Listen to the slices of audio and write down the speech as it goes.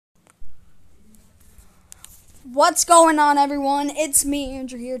What's going on, everyone? It's me,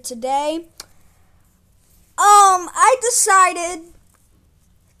 Andrew, here today. I decided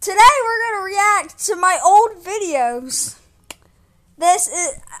today we're gonna react to my old videos.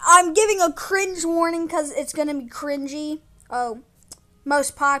 I'm giving a cringe warning because it's gonna be cringy. Oh,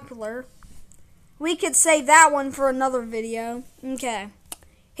 most popular. We could save that one for another video. Okay.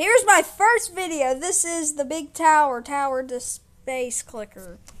 Here's my first video. This is the big tower to space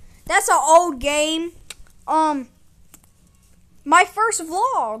clicker. That's an old game. My first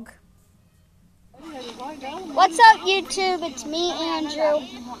vlog. What's up, YouTube? It's me, Andrew.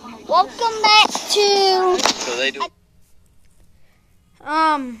 Welcome back to... So they do.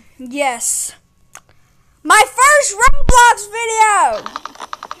 Yes. My first Roblox video!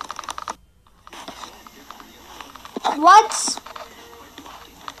 What's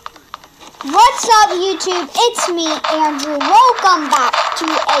up, YouTube? It's me, Andrew. Welcome back to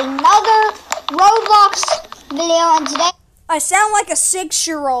another Roblox video, and today... I sound like a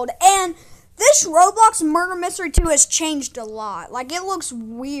 6-year-old, and this Roblox Murder Mystery 2 has changed a lot. Like, it looks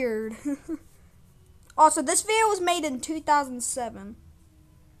weird. Also, this video was made in 2007,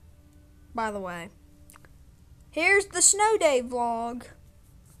 by the way. Here's the snow day vlog.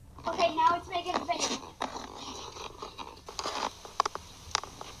 Okay, now it's making a video.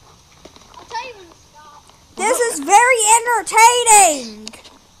 I'll tell you when to stop. This is very entertaining.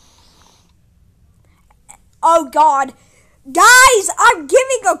 Oh, God. Guys, I'm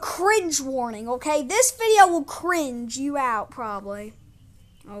giving a cringe warning, okay? This video will cringe you out, probably.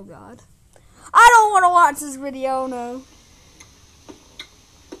 Oh, God. I don't want to watch this video, no.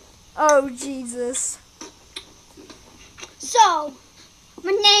 Oh, Jesus. So,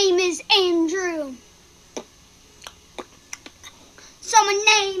 my name is Andrew.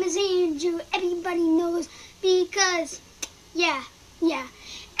 Everybody knows because, yeah.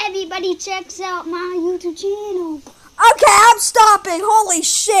 Everybody checks out my YouTube channel. Okay, I'm stopping. Holy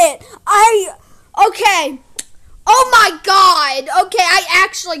shit. Okay. Oh my God. Okay, I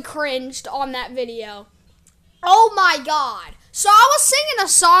actually cringed on that video. Oh my God. So I was singing a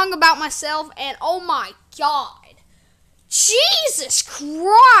song about myself, and oh my God. Jesus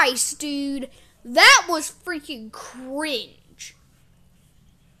Christ, dude. That was freaking cringe.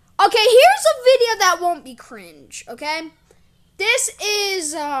 Okay, here's a video that won't be cringe, okay? This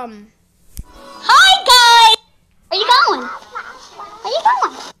is, Hi, guys. Where you going?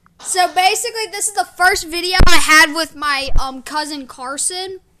 So basically, this is the first video I had with my cousin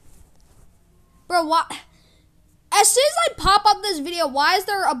Carson. Bro, what? As soon as I pop up this video, why is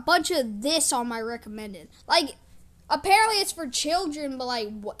there a bunch of this on my recommended? Like, apparently it's for children, but like,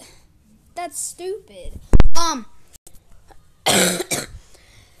 what? That's stupid.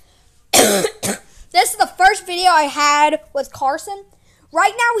 This is the first video I had with Carson.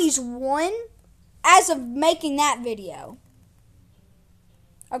 Right now, he's 1 as of making that video.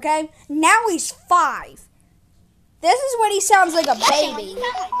 Okay? Now he's 5. This is when he sounds like a baby.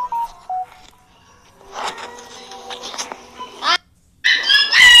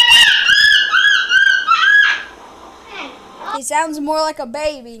 He sounds more like a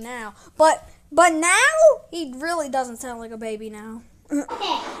baby now. But now, he really doesn't sound like a baby now.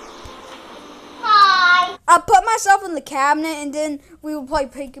 Hi. I put myself in the cabinet, and then we would play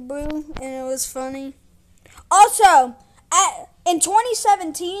peekaboo, and it was funny. Also, in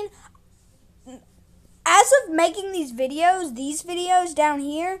 2017, as of making these videos down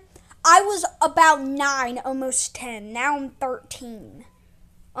here, I was about 9, almost 10. Now I'm 13.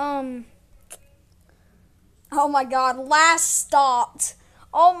 Oh my God, last stopped.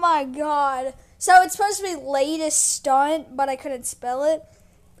 Oh my God. So it's supposed to be latest stunt, but I couldn't spell it.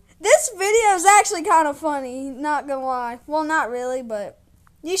 This video is actually kind of funny, not gonna lie. Well, not really, but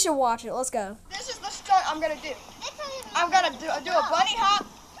you should watch it. Let's go. This is the stunt I'm gonna do. I'm gonna do a bunny hop,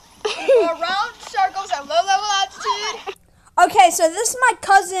 go around circles at low level altitude. Okay, so this is my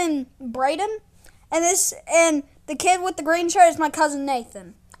cousin Braden, and the kid with the green shirt is my cousin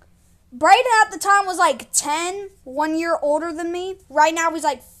Nathan. Braden at the time was like 10, 1 year older than me. Right now he's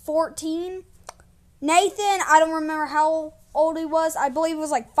like 14. Nathan, I don't remember how old he was. I believe he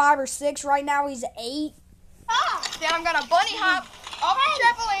was like 5 or 6. Right now he's 8. Then I'm gonna bunny hop off the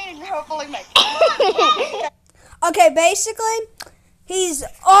trampoline and hopefully make it. Okay, basically, he's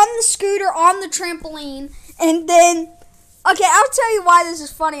on the scooter, on the trampoline, and then, okay, I'll tell you why this is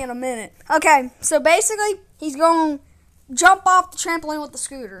funny in a minute. Okay, so basically, he's going to jump off the trampoline with the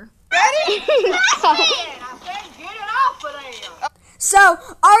scooter. Ready? Get it off of there. So,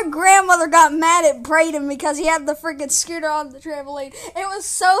 our grandmother got mad at Braden because he had the freaking scooter on the trampoline. It was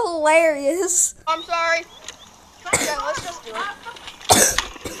so hilarious. I'm sorry. Okay, let's just do it.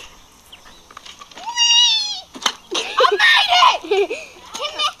 help?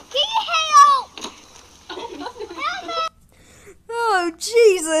 Oh,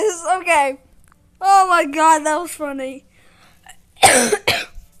 Jesus. Okay. Oh, my God. That was funny.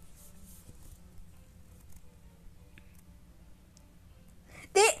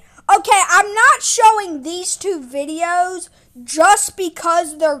 Okay, I'm not showing these two videos just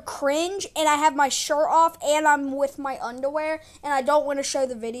because they're cringe and I have my shirt off and I'm with my underwear and I don't want to show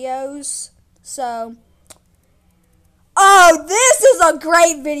the videos. So, oh, this is a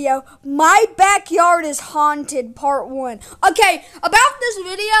great video. My backyard is haunted, part 1. Okay, about this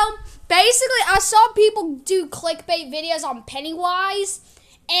video, basically I saw people do clickbait videos on Pennywise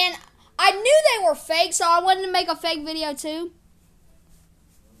and I knew they were fake, so I wanted to make a fake video too.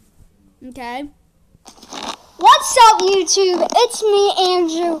 Okay. What's up, YouTube? It's me,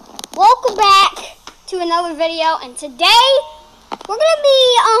 Andrew. Welcome back to another video, and today we're gonna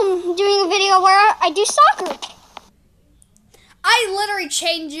be doing a video where I do soccer. I literally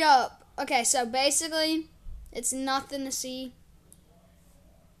change up. Okay, so basically, it's nothing to see.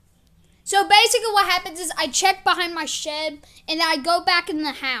 So basically, what happens is I check behind my shed, and then I go back in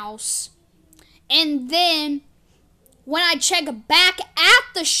the house, and then when I check back at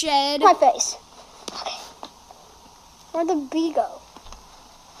the shed... My face. Okay. Where'd the bee go?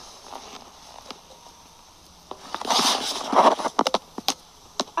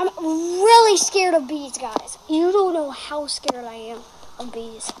 I'm really scared of bees, guys. You don't know how scared I am of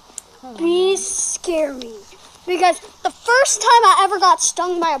bees. Oh, Bees scare me. Because the first time I ever got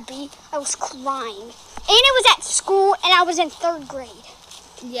stung by a bee, I was crying. And it was at school, and I was in 3rd grade.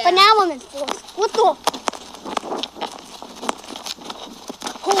 Yeah. But now I'm in 4th. What the...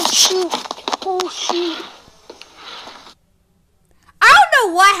 Oh, shoot. Oh, shoot. I don't know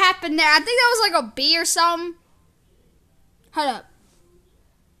what happened there. I think that was like a bee or something. Hold up.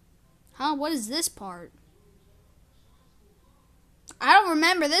 Huh? What is this part? I don't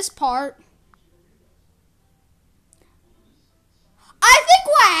remember this part. I think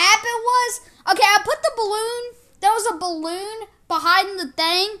what happened was, okay, I put the balloon, there was a balloon behind the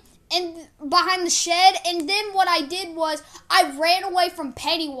thing, and behind the shed, and then what I did was, I ran away from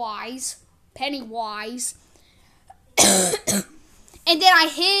Pennywise, and then I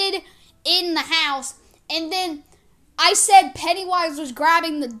hid in the house, and then I said Pennywise was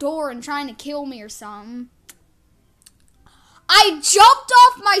grabbing the door and trying to kill me or something. I jumped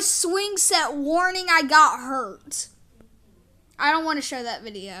off my swing set warning I got hurt. I don't want to show that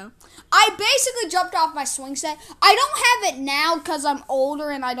video. I basically jumped off my swing set. I don't have it now because I'm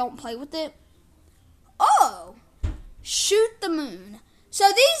older and I don't play with it. Oh, shoot the moon. So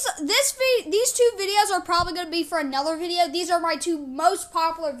these two videos are probably going to be for another video. These are my 2 most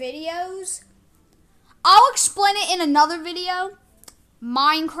popular videos. I'll explain it in another video.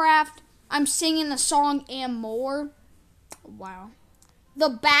 Minecraft. I'm singing the song and more. Wow. The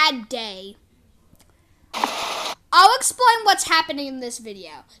Bad Day. I'll explain what's happening in this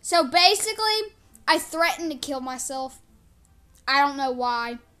video. So basically, I threatened to kill myself. I don't know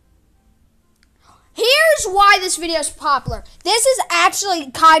why. Here's why this video is popular. This is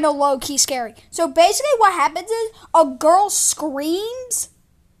actually kind of low-key scary. So basically what happens is a girl screams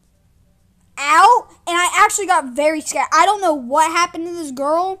out, and I actually got very scared. I don't know what happened to this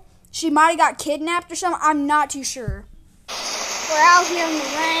girl. She might have got kidnapped or something. I'm not too sure. We're out here in the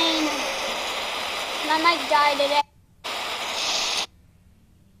rain. And I might die today.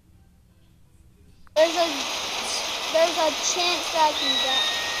 There's a chance that I can die.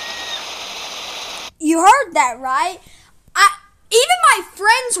 You heard that, right? Even my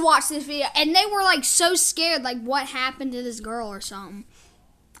friends watched this video, and they were, like, so scared, like, what happened to this girl or something.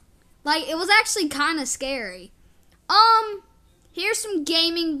 Like, it was actually kind of scary. Here's some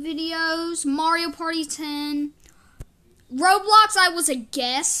gaming videos. Mario Party 10. Roblox, I was a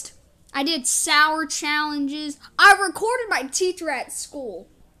guest. I did sour challenges. I recorded my teacher at school.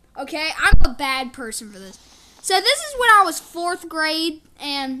 Okay? I'm a bad person for this. So this is when I was 4th grade,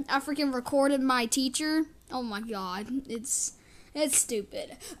 and I freaking recorded my teacher. Oh my god. It's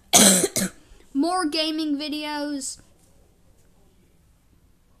stupid. More gaming videos.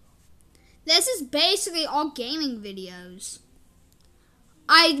 This is basically all gaming videos.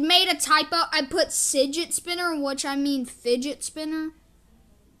 I made a typo. I put Sidget Spinner, which I mean fidget spinner.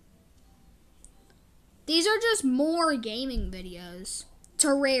 These are just more gaming videos.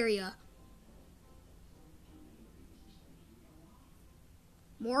 Terraria.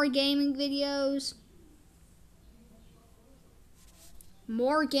 More gaming videos.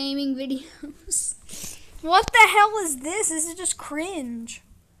 More gaming videos. What the hell is this? This is just cringe.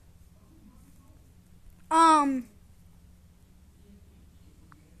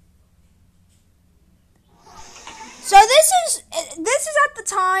 So this is,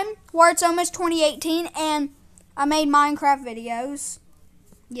 time where it's almost 2018 and I made Minecraft videos.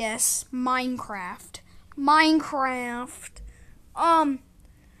 Yes, Minecraft.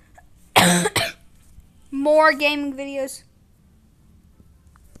 More gaming videos.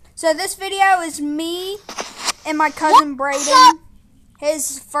 So this video is me and my cousin Brayden.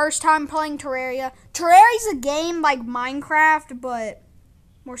 His first time playing Terraria. Terraria's a game like Minecraft, but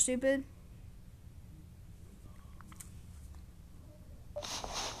more stupid.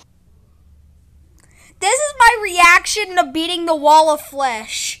 This is my reaction to beating the Wall of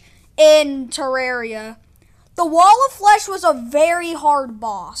Flesh in Terraria. The Wall of Flesh was a very hard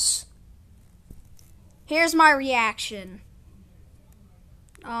boss. Here's my reaction.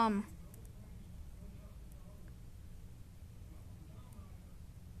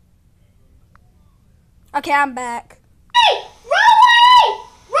 Okay, I'm back. Hey! Run away!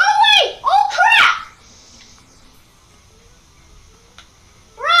 Run away! Oh crap!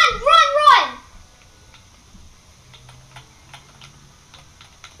 Run!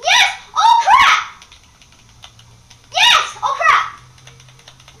 Yes! Oh crap! Yes! Oh crap!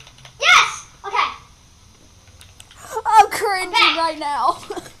 Yes! Okay. I'm cringing right now.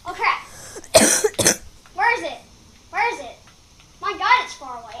 Oh crap. Where is it? My god, it's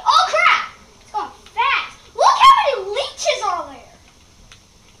far away. Oh crap! It's going fast. Look how many leeches are there.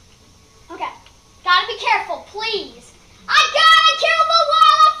 Okay. Gotta be careful, please. I gotta kill the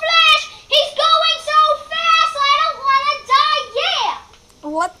Wall of Flesh! He's going so fast, I don't wanna die yet!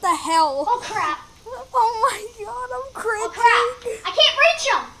 What the hell? Oh crap. Oh my god, I'm cringing. Oh crap. I can't reach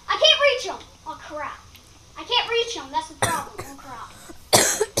him. Oh crap. I can't reach him, that's the problem. Oh crap.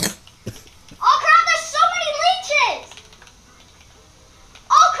 Oh crap, there's so many leeches!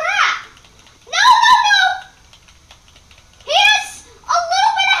 Oh crap! No! He has a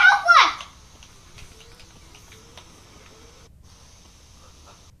little bit of health left!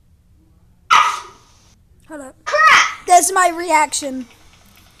 Hold up. Crap! That's my reaction.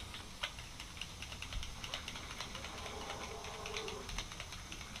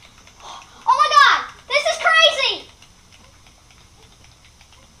 Oh my god! This is crazy!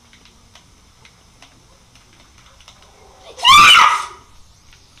 Yes!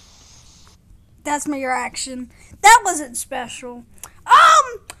 That's my reaction. That wasn't special. I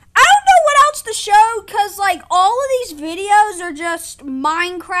don't know what else to show because, like, all of these videos are just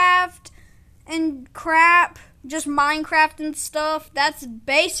Minecraft and crap. Just Minecraft and stuff. That's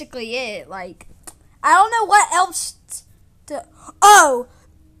basically it. Like, I don't know what else to... Oh!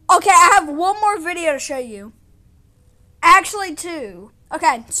 Okay, I have one more video to show you. Actually, two.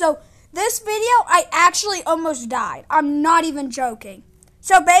 Okay, so this video, I actually almost died. I'm not even joking.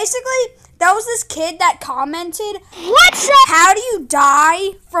 So basically, there was this kid that commented, What's up? how do you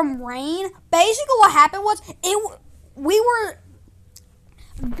die from rain? Basically, what happened was, we were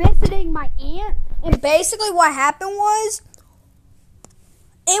visiting my aunt, and basically what happened was,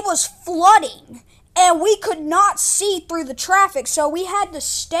 it was flooding, and we could not see through the traffic, so we had to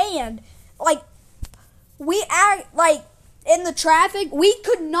stand, in the traffic, we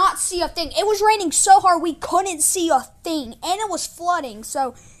could not see a thing. It was raining so hard we couldn't see a thing, and it was flooding,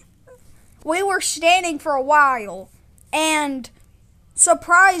 so we were standing for a while, and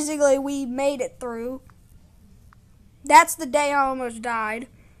surprisingly, we made it through. That's the day I almost died.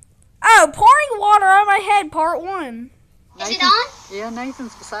 Oh, pouring water on my head, part 1. Is it on? Yeah,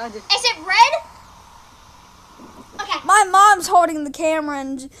 Nathan's beside you. Is it red? Okay. My mom's holding the camera,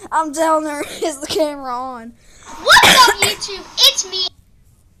 and I'm telling her, is the camera on? What's up, YouTube? It's me.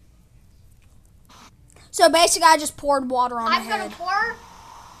 So basically, I just poured water on my I'm head. gonna pour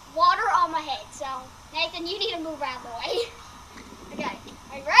water on my head. So, Nathan, you need to move out of the way. Okay.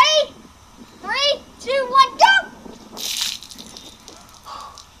 Are you ready? 3, 2, 1, go!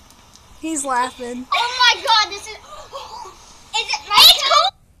 He's laughing. Oh my god, this is... Is it my... It's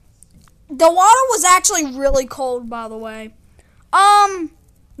cold! The water was actually really cold, by the way.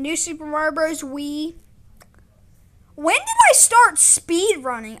 New Super Mario Bros. Wii. When did I start speed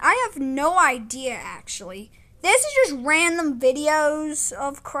running? I have no idea, actually. This is just random videos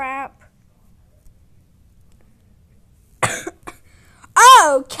of crap.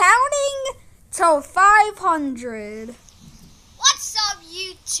 Oh, counting till 500. What's up,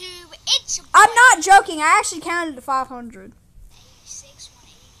 YouTube? It's your I'm not joking. I actually counted to 500. 186,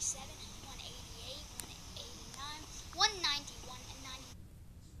 187, 188, 189, 191, and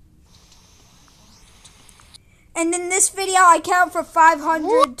 90. And in this video, I count from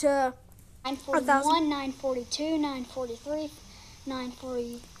 500 to 941, 942, 943,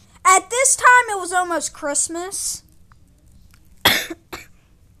 940. At this time, it was almost Christmas.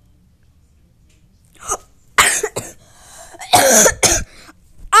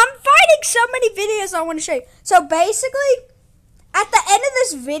 videos I want to show you. So basically, at the end of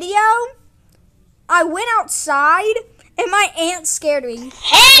this video, I went outside and my aunt scared me.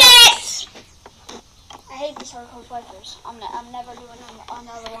 Hate it! I hate these hardcore wipers. I'm never doing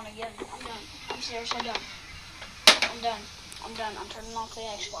another one again. I'm done. I'm seriously done. I'm done. I'm done. I'm turning off the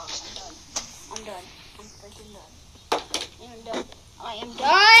Xbox. I'm done. I'm done. I'm freaking done. I'm done. I am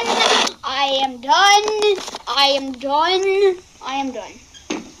done. I am done. I am done. I am done.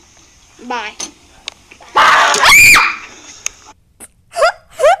 Bye.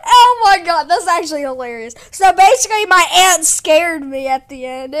 Oh my god, that's actually hilarious. So basically, my aunt scared me at the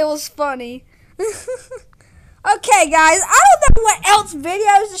end. It was funny. Okay, guys, I don't know what else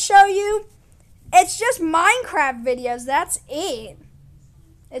videos to show you. It's just Minecraft videos. That's it.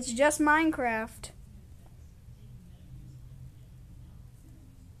 It's just Minecraft.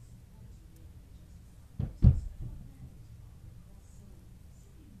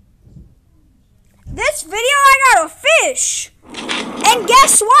 This video, I got a fish. And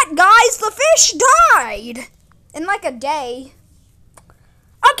guess what, guys? The fish died in like a day.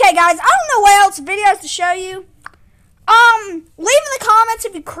 Okay, guys, I don't know what else videos to show you. Leave in the comments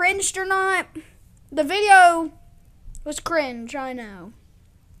if you cringed or not. The video was cringe, I know.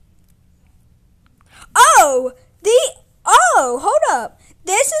 Oh, hold up.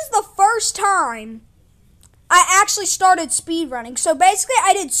 This is the first time I actually started speedrunning. So basically,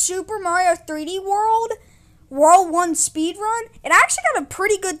 I did Super Mario 3D World 1 speedrun, and I actually got a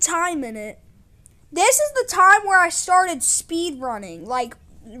pretty good time in it. This is the time where I started speedrunning, like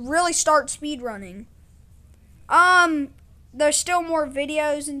really start speedrunning. There's still more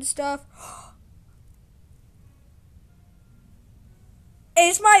videos and stuff.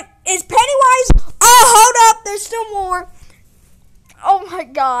 Is Pennywise? Oh, hold up, there's still more. Oh my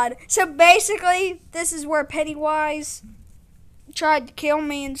god. So basically, this is where Pennywise tried to kill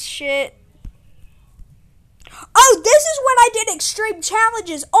me and shit. Oh, this is when I did extreme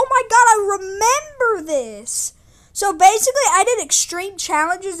challenges. Oh my god, I remember this. So basically, I did extreme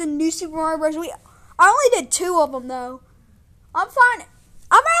challenges in New Super Mario Bros. I only did 2 of them though. I'm fine.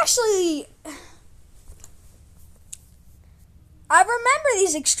 I remember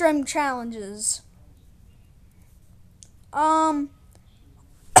these extreme challenges.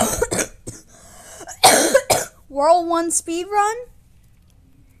 World 1 speedrun.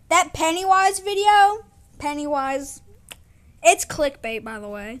 That Pennywise video. Pennywise. It's clickbait, by the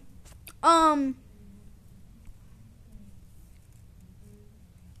way. Oh,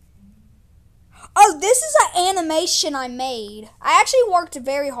 this is an animation I made. I actually worked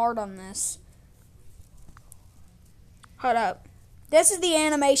very hard on this. Hold up. This is the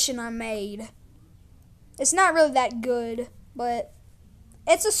animation I made. It's not really that good, but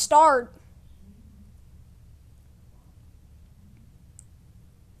it's a start.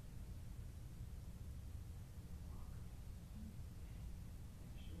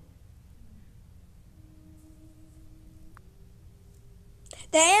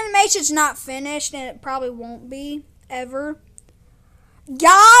 The animation's not finished, and it probably won't be, ever.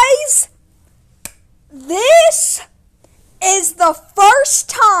 Guys, this is the first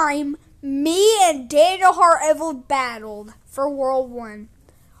time me and Daniel Hart battled for World 1.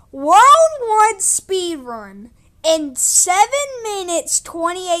 World 1 speedrun in 7 minutes,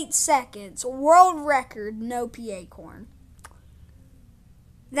 28 seconds. World record, no PA corn.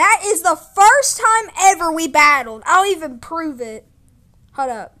 That is the first time ever we battled. I'll even prove it. Hold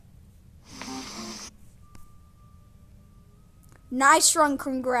up. Nice run,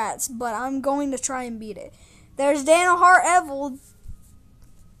 congrats, but I'm going to try and beat it. There's Daniel Hart Evil.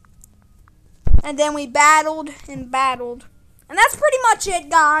 And then we battled and battled. And that's pretty much it,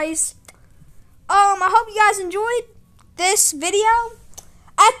 guys. I hope you guys enjoyed this video.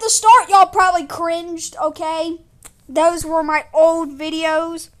 At the start, y'all probably cringed, okay? Those were my old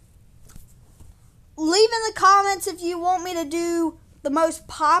videos. Leave in the comments if you want me to do the most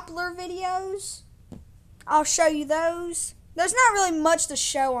popular videos. I'll show you those. There's not really much to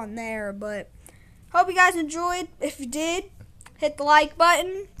show on there, but hope you guys enjoyed. If you did, hit the like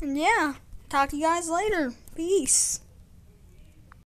button. And yeah, talk to you guys later. Peace.